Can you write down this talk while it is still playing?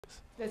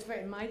That's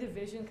right. My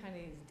division kind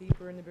of is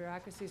deeper in the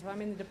bureaucracy. So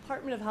I'm in the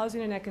Department of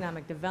Housing and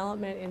Economic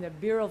Development in the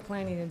Bureau of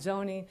Planning and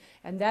Zoning,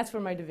 and that's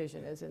where my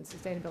division is, in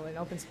sustainability and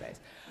open space.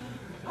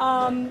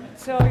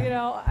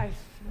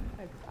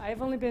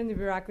 I've only been in the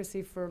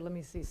bureaucracy for, let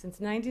me see, since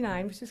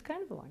 '99, which is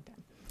kind of a long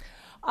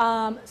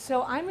time.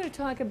 So I'm going to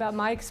talk about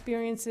my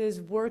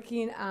experiences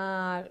working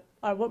on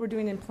what we're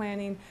doing in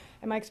planning,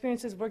 and my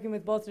experiences working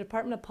with both the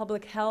Department of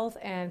Public Health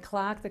and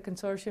CLOC, the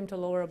Consortium to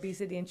Lower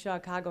Obesity in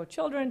Chicago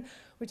Children,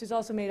 which is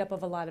also made up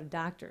of a lot of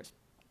doctors.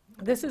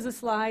 This is a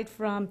slide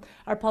from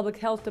our Public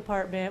Health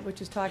Department,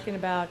 which is talking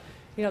about,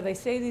 you know, they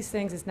say these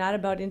things, it's not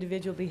about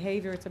individual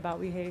behavior, it's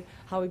about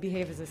how we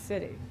behave as a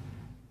city.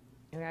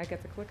 And I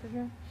got the clicker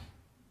here?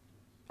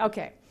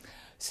 Okay.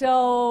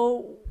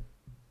 So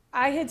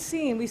I had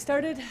seen, we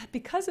started,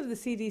 because of the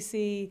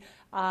CDC,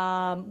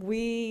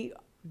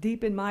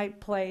 deep in my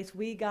place,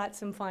 we got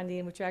some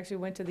funding, which actually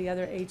went to the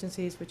other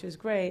agencies, which is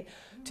great,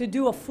 to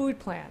do a food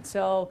plan.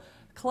 So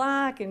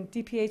CLOC and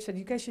DPH said,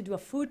 you guys should do a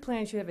food plan,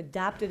 you should have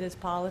adopted as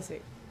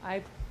policy.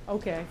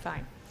 Okay,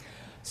 fine.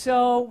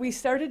 So we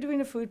started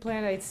doing a food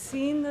plan. I'd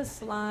seen the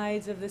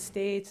slides of the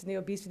states and the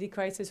obesity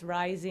crisis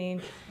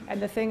rising,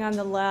 and the thing on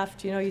the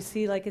left, you know, you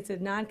see like it's a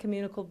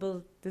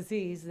non-communicable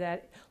disease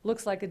that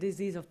looks like a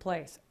disease of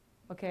place.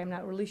 Okay, I'm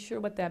not really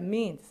sure what that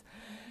means.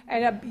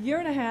 And a year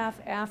and a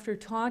half after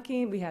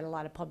talking, we had a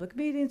lot of public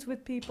meetings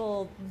with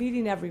people,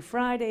 meeting every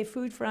Friday,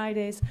 Food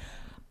Fridays.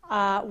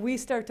 We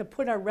start to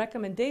put our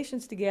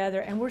recommendations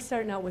together, and we're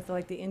starting out with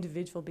like the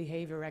individual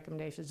behavior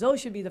recommendations. Those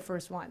should be the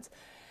first ones.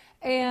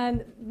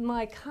 And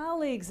my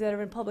colleagues that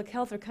are in public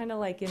health are kind of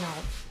like, you know,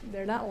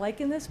 they're not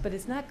liking this, but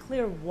it's not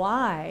clear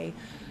why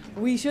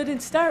we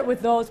shouldn't start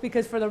with those,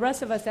 because for the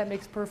rest of us, that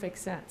makes perfect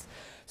sense.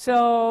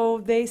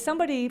 So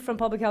somebody from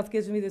public health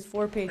gives me this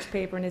 4-page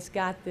paper, and it's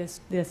got this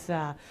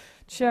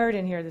chart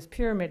in here, this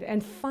pyramid.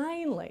 And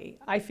finally,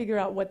 I figure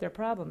out what their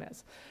problem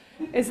is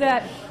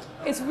that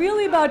it's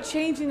really about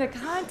changing the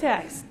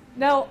context.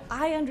 Now,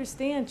 I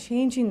understand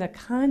changing the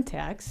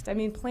context. I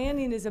mean,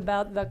 planning is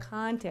about the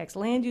context.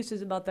 Land use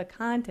is about the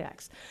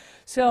context.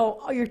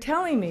 So you're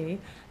telling me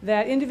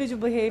that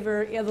individual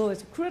behavior, although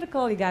it's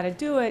critical, you got to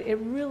do it, it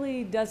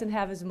really doesn't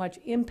have as much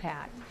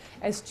impact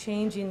as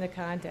changing the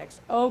context.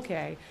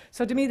 Okay,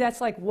 so to me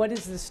that's like, what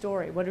is the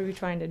story? What are we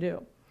trying to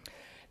do?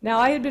 Now,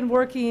 I had been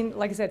working,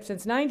 like I said,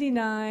 since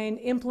 '99,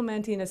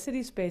 implementing a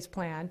city space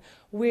plan,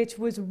 which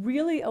was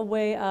really a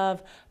way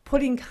of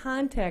putting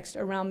context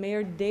around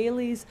Mayor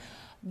Daley's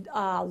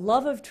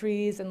love of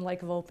trees and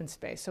like of open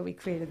space. So we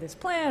created this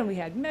plan, we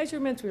had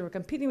measurements, we were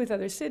competing with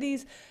other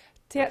cities.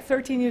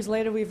 13 years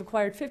later, we've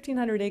acquired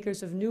 1,500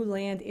 acres of new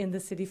land in the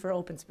city for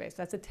open space.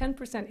 That's a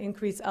 10%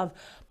 increase of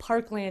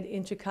parkland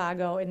in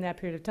Chicago in that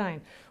period of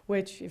time,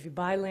 which if you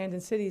buy land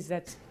in cities,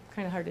 that's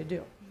kind of hard to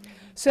do.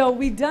 So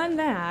we've done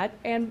that,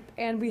 and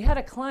we had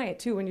a client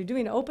too. When you're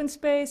doing open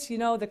space, you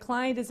know, the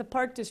client is a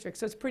park district,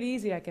 so it's pretty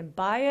easy. I can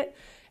buy it,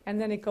 and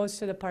then it goes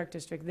to the park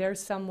district. There's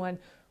someone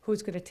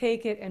who's going to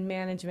take it and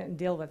manage it and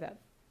deal with it.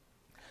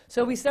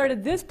 So we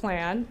started this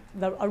plan,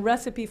 a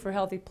recipe for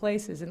healthy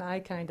places, and I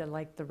kind of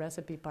like the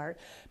recipe part,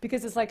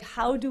 because it's like,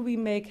 how do we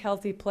make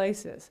healthy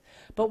places?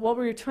 But what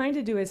we were trying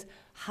to do is,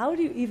 how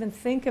do you even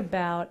think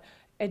about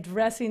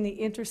addressing the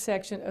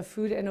intersection of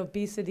food and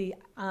obesity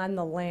on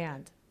the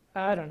land?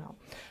 I don't know.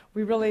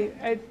 We really,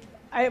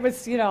 it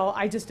was, you know,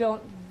 I just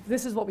don't,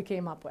 this is what we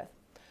came up with.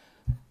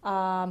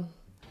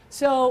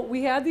 So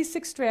we have these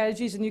 6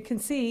 strategies, and you can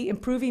see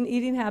improving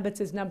eating habits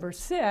is number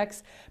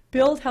 6.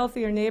 Build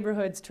healthier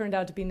neighborhoods turned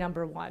out to be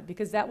number 1,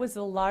 because that was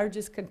the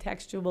largest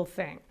contextual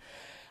thing.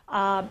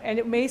 And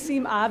it may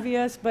seem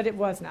obvious, but it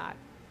was not.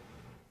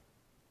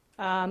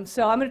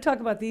 So I'm going to talk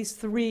about these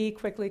 3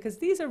 quickly, because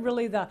these are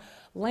really the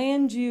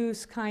land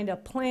use kind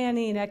of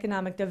planning,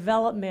 economic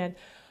development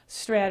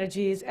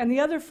strategies, and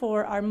the other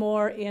 4 are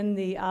more in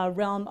the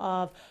realm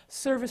of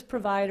service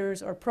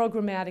providers or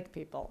programmatic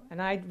people,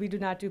 and we do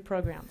not do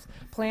programs.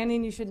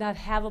 Planning, you should not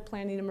have a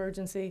planning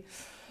emergency,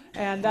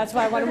 and that's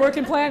why I want to work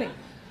in planning.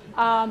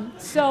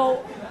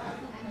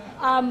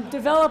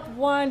 Develop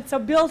one, so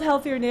build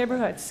healthier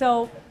neighborhoods.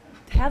 So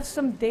have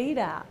some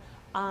data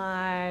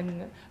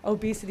on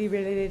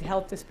obesity-related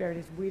health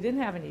disparities. We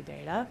didn't have any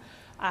data.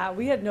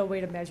 We had no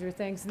way to measure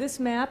things. This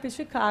map is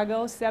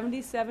Chicago.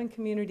 77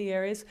 community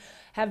areas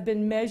have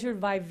been measured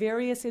by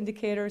various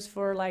indicators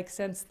for like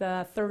since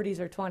the 30s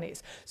or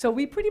 20s. So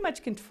we pretty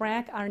much can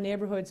track our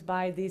neighborhoods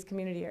by these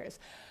community areas.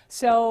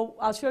 So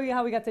I'll show you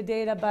how we got the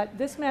data, but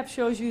this map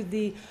shows you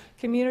the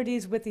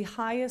communities with the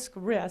highest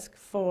risk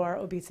for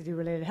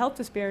obesity-related health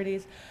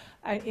disparities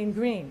in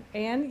green.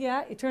 And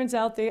yeah, it turns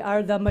out they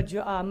are the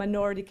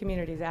minority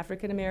communities,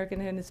 African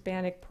American and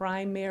Hispanic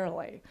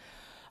primarily.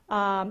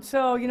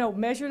 So, you know,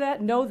 measure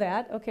that, know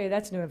that. Okay,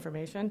 that's new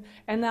information.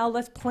 And now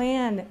let's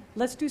plan,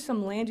 let's do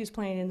some land use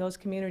planning in those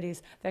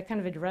communities that kind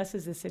of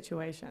addresses this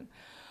situation.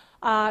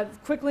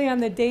 Quickly on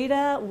the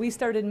data, we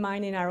started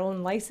mining our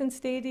own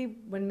license data.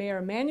 When Mayor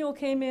Emanuel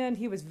came in,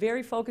 he was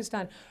very focused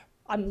on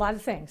a lot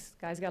of things.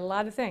 Guy's got a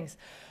lot of things.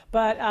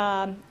 But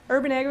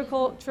urban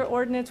agriculture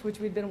ordinance, which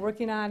we've been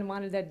working on,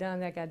 wanted that done,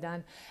 that got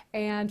done,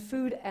 and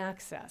food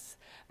access.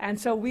 And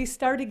so we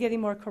started getting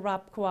more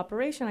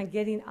cooperation on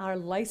getting our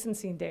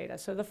licensing data.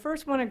 So the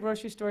first one at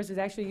grocery stores is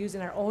actually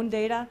using our own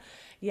data.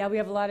 Yeah, we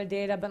have a lot of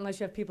data, but unless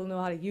you have people who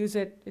know how to use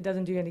it, it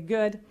doesn't do you any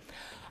good.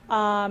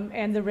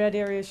 And the red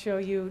areas show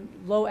you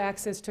low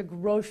access to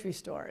grocery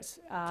stores.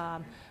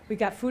 We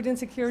got food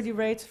insecurity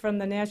rates from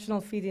the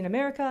National Feeding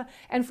America,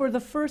 and for the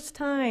first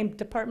time,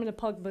 Department of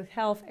Public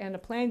Health and the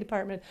Planning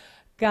Department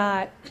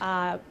got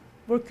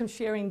we're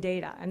sharing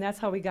data, and that's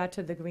how we got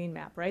to the green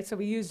map, right? So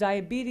we used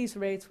diabetes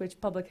rates, which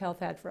public health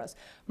had for us.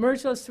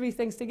 Merged those three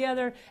things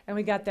together, and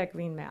we got that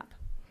green map.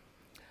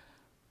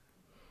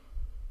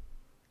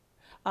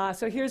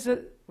 So here's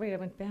the, wait, I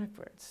went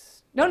backwards.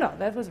 No,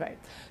 that was right.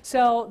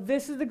 So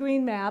this is the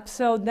green map.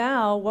 So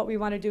now what we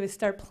want to do is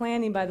start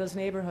planning by those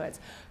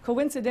neighborhoods.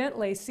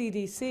 Coincidentally,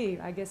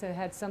 CDC, I guess it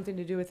had something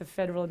to do with the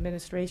federal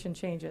administration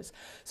changes.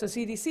 So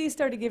CDC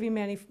started giving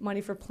money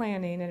for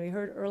planning, and we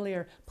heard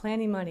earlier,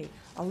 planning money.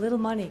 A little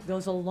money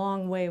goes a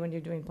long way when you're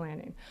doing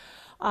planning.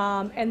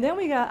 And then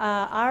we got,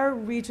 our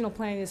Regional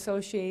Planning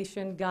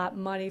Association got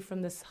money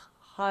from this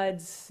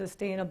HUD's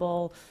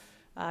Sustainable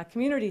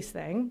Communities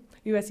thing,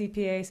 US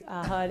EPA,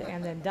 HUD,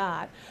 and then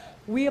DOT.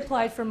 We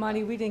applied for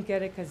money. We didn't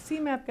get it because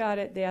CMAP got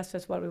it. They asked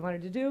us what we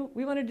wanted to do.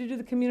 We wanted to do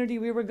the community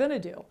we were going to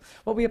do,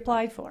 what we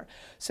applied for.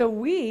 So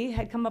we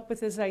had come up with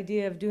this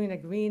idea of doing a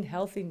green,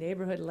 healthy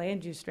neighborhood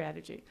land use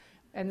strategy.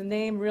 And the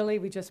name, really,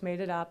 we just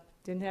made it up.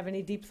 Didn't have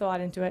any deep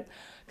thought into it.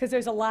 Because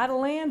there's a lot of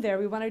land there.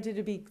 We wanted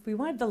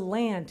the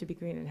land to be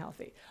green and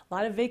healthy. A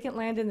lot of vacant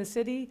land in the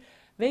city.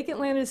 Vacant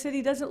land in the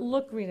city doesn't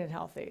look green and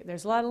healthy.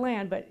 There's a lot of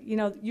land, but you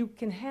know, you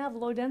can have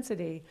low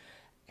density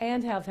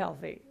and have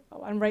healthy.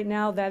 And right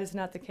now, that is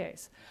not the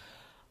case.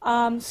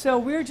 So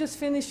we're just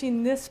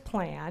finishing this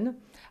plan.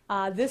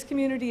 This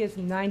community is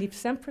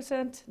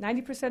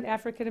 90%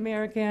 African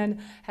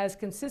American, has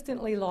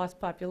consistently lost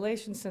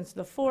population since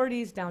the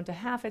 40s, down to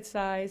half its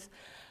size.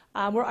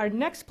 Where our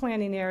next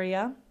planning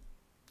area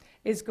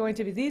is going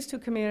to be these two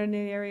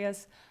community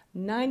areas,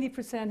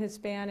 90%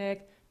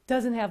 Hispanic,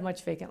 doesn't have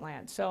much vacant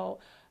land. So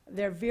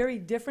they're very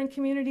different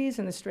communities,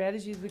 and the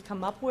strategies we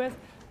come up with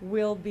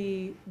will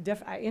be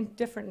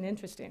different and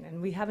interesting,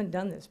 and we haven't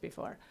done this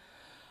before.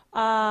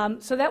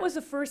 So that was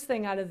the first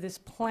thing out of this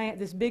plan,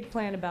 this big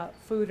plan about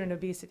food and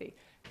obesity.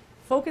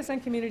 Focus on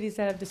communities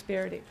that have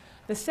disparity.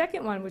 The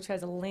second one, which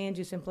has a land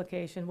use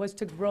implication, was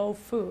to grow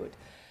food.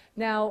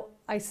 Now,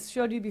 I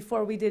showed you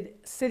before, we did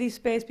city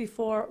space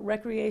before,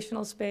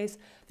 recreational space.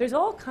 There's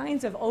all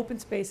kinds of open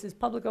spaces,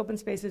 public open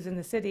spaces in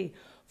the city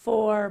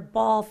for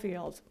ball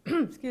fields,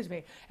 excuse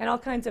me, and all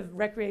kinds of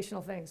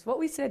recreational things. What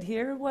we said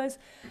here was,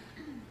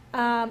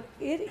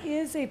 it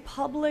is a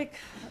public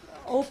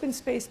open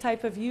space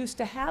type of use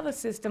to have a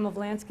system of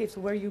landscapes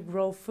where you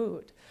grow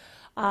food.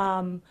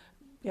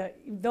 Yeah,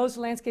 those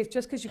landscapes,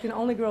 just because you can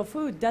only grow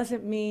food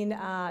doesn't mean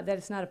that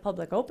it's not a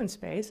public open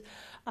space.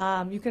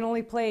 You can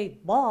only play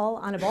ball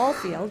on a ball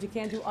field. You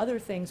can't do other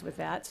things with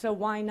that, so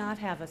why not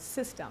have a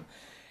system?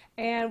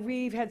 And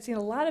we've seen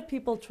a lot of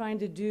people trying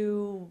to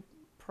do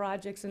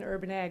projects in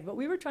urban ag, but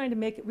we are trying to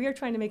make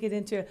it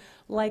into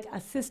like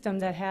a system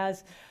that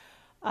has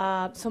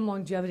some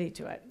longevity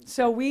to it.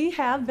 So we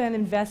have been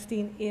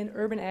investing in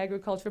urban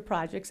agriculture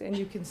projects, and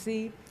you can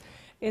see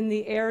in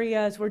the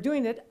areas we're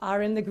doing it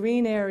are in the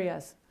green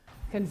areas,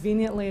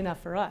 conveniently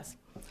enough for us.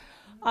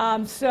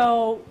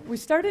 So we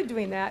started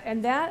doing that,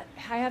 and that,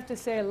 I have to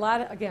say, a lot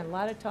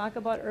of talk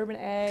about urban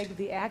ag.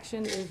 The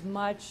action is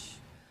much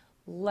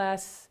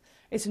less,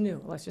 it's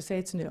new, let's just say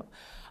it's new.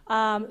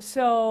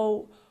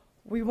 So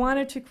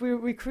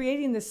we're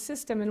creating this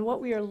system, and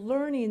what we are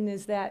learning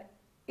is that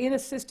in a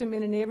system,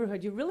 in a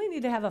neighborhood, you really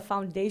need to have a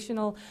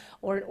foundational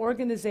or an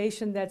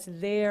organization that's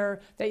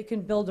there that you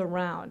can build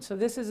around. So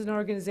this is an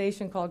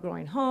organization called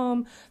Growing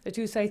Home. The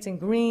two sites in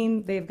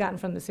green, they've gotten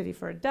from the city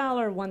for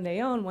 $1. One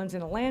they own, one's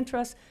in a land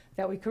trust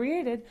that we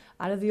created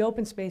out of the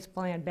open space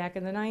plan back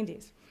in the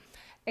 90s.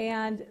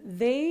 And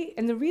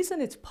the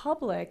reason it's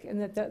public and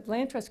that the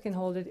land trust can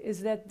hold it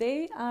is that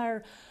they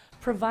are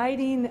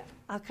providing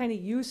a kind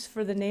of use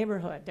for the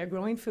neighborhood. They're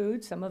growing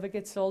food, some of it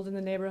gets sold in the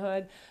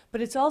neighborhood,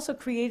 but it's also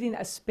creating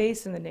a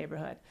space in the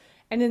neighborhood.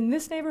 And in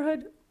this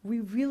neighborhood,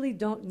 we really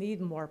don't need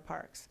more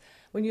parks.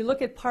 When you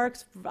look at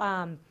parks,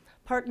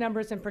 park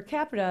numbers and per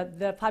capita,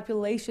 the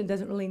population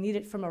doesn't really need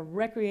it from a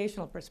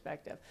recreational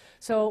perspective.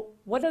 So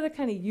what other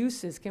kind of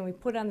uses can we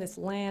put on this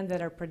land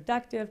that are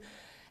productive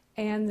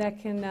and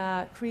that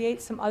can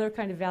create some other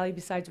kind of value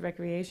besides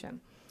recreation?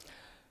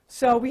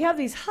 So we have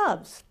these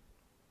hubs.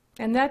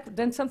 And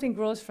then something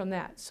grows from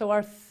that. So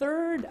our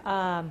third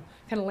kind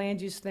of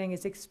land use thing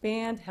is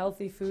expand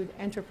healthy food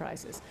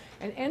enterprises.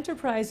 And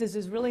enterprises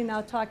is really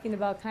now talking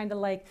about kind of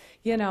like,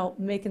 you know,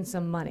 making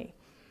some money.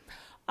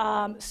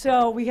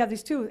 So we have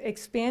these two,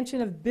 expansion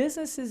of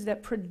businesses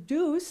that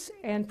produce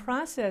and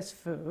process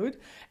food,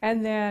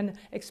 and then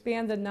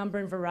expand the number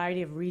and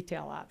variety of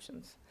retail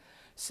options.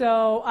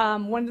 So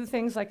one of the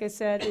things, like I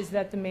said, is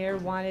that the mayor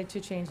wanted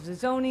to change the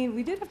zoning.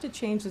 We did have to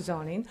change the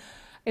zoning.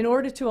 in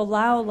order to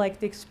allow like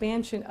the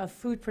expansion of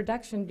food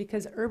production,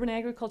 because urban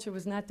agriculture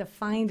was not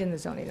defined in the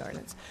zoning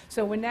ordinance.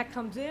 So when that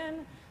comes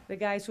in, the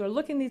guys who are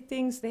looking at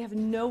things, they have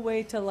no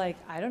way to like,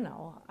 I don't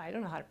know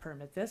how to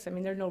permit this. I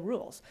mean, there are no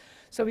rules.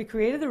 So we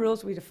created the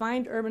rules, we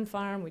defined urban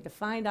farm, we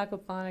defined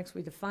aquaponics,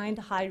 we defined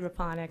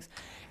hydroponics,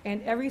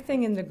 and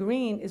everything in the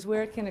green is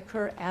where it can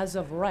occur as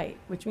of right,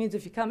 which means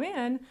if you come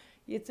in,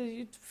 it's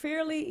a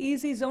fairly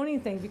easy zoning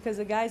thing because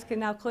the guys can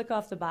now click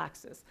off the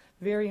boxes.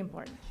 Very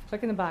important,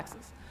 clicking the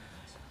boxes.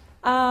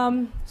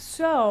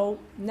 So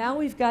now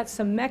we've got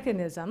some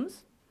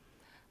mechanisms,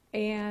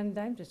 and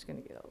I'm just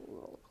going to get a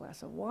little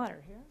glass of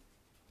water here.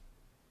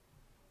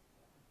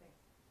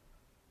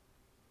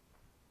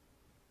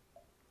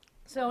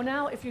 So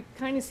now if you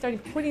kind of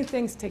start putting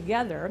things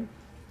together,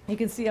 you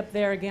can see up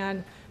there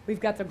again, we've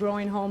got the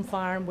growing home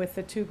farm with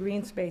the 2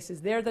 green spaces.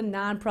 They're the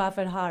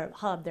nonprofit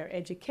hub. They're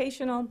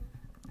educational,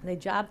 they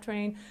job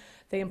train,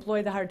 they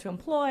employ the hard to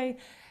employ,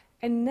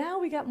 and now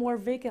we got more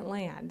vacant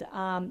land.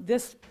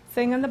 This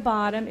thing on the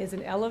bottom is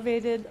an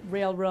elevated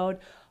railroad.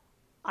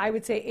 I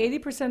would say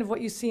 80% of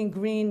what you see in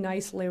green,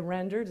 nicely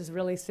rendered, is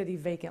really city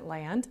vacant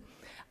land.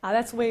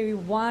 That's the way we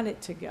want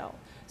it to go.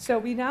 So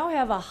we now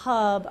have a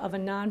hub of a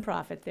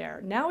nonprofit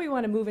there. Now we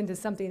want to move into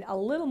something a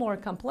little more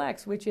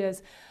complex, which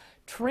is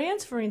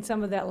transferring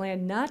some of that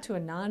land not to a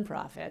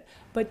nonprofit,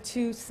 but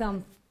to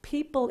some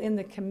people in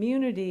the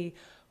community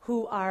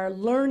who are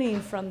learning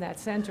from that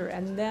center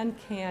and then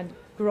can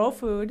grow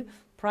food,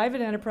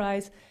 private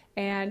enterprise,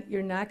 and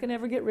you're not going to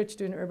ever get rich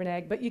doing urban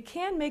ag, but you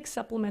can make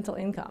supplemental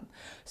income.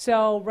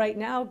 So right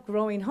now,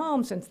 Growing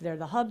Home, since they're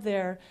the hub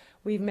there,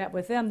 we've met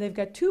with them. They've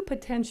got 2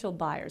 potential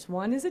buyers.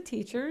 One is a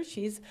teacher.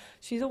 She's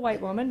a white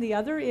woman. The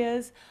other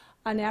is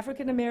an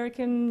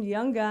African-American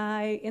young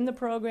guy in the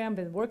program,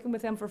 been working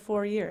with them for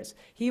 4 years.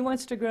 He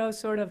wants to grow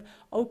sort of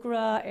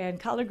okra and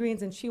collard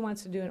greens, and she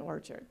wants to do an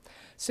orchard.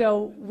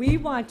 So we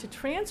want to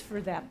transfer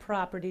that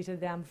property to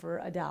them for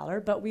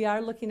 $1, but we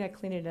are looking at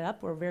cleaning it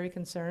up. We're very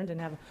concerned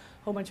and have a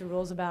whole bunch of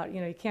rules about,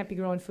 you can't be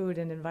growing food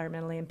in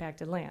environmentally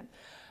impacted land.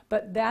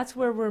 But that's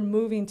where we're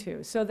moving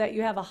to, so that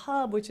you have a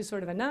hub, which is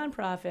sort of a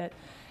nonprofit,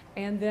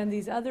 and then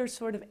these other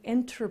sort of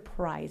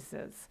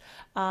enterprises.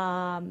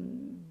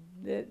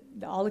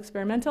 All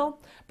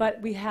experimental,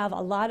 but we have a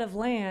lot of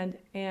land,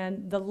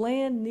 and the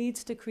land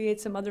needs to create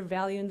some other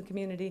value in the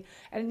community,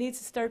 and it needs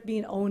to start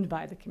being owned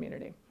by the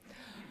community.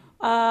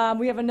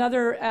 We have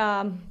another,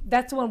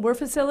 that's the one we're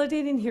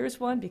facilitating. Here's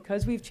one,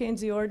 because we've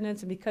changed the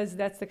ordinance and because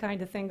that's the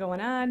kind of thing going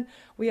on.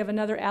 We have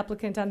another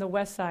applicant on the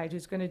west side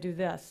who's going to do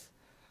this,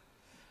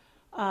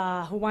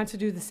 who wants to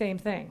do the same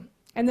thing.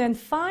 And then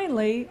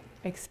finally,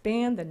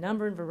 expand the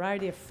number and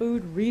variety of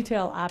food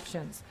retail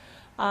options.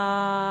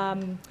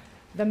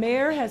 The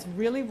mayor has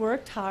really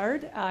worked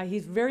hard.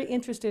 He's very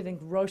interested in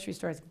grocery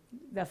stores.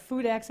 The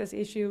food access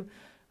issue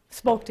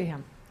spoke to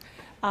him.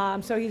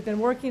 So he's been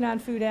working on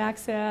food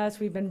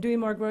access. We've been doing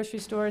more grocery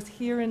stores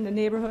here in the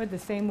neighborhood, the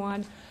same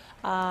one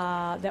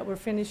that we're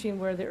finishing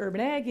where the urban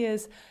ag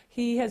is.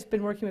 He has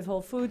been working with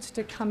Whole Foods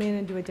to come in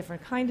and do a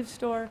different kind of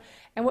store.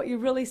 And what you're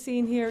really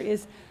seeing here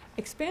is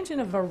expansion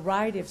of a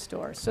variety of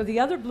stores. So the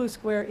other blue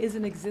square is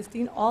an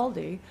existing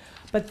Aldi,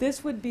 but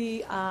this would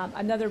be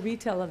another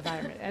retail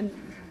environment. And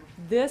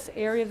this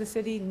area of the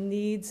city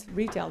needs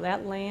retail.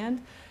 That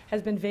land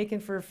has been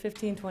vacant for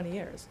 15, 20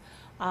 years.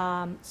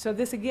 So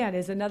this, again,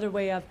 is another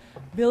way of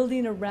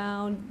building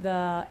around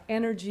the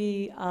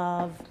energy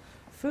of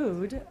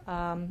food,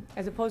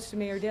 as opposed to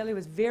Mayor Daley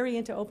was very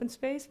into open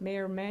space,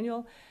 Mayor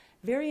Emanuel,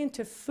 very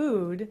into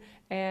food,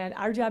 and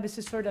our job is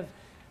to sort of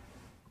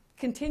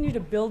continue to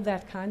build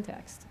that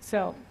context.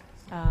 So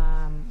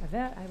with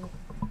that, I will